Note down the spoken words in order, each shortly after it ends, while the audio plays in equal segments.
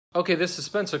Okay, this is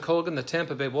Spencer Colgan, the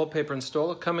Tampa Bay wallpaper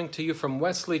installer, coming to you from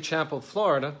Wesley Chapel,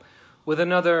 Florida, with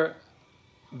another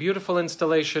beautiful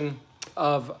installation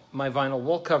of my vinyl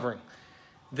wall covering.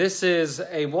 This is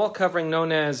a wall covering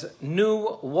known as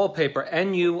New Wallpaper,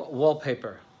 NU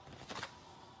Wallpaper.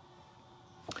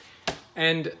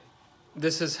 And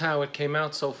this is how it came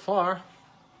out so far.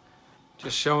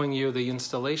 Just showing you the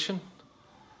installation.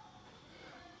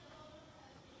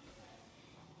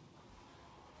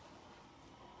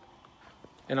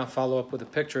 And I'll follow up with a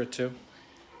picture or two.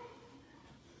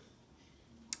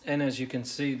 And as you can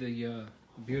see, the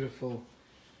beautiful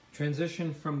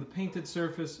transition from the painted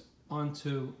surface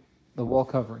onto the wall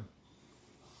covering.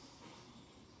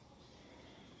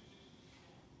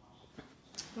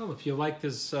 Well, if you like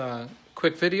this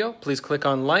quick video, please click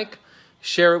on like,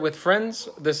 share it with friends.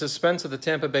 This is Spencer, the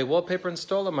Tampa Bay wallpaper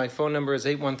installer. My phone number is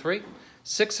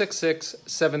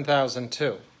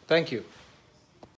 813-666-7002. Thank you.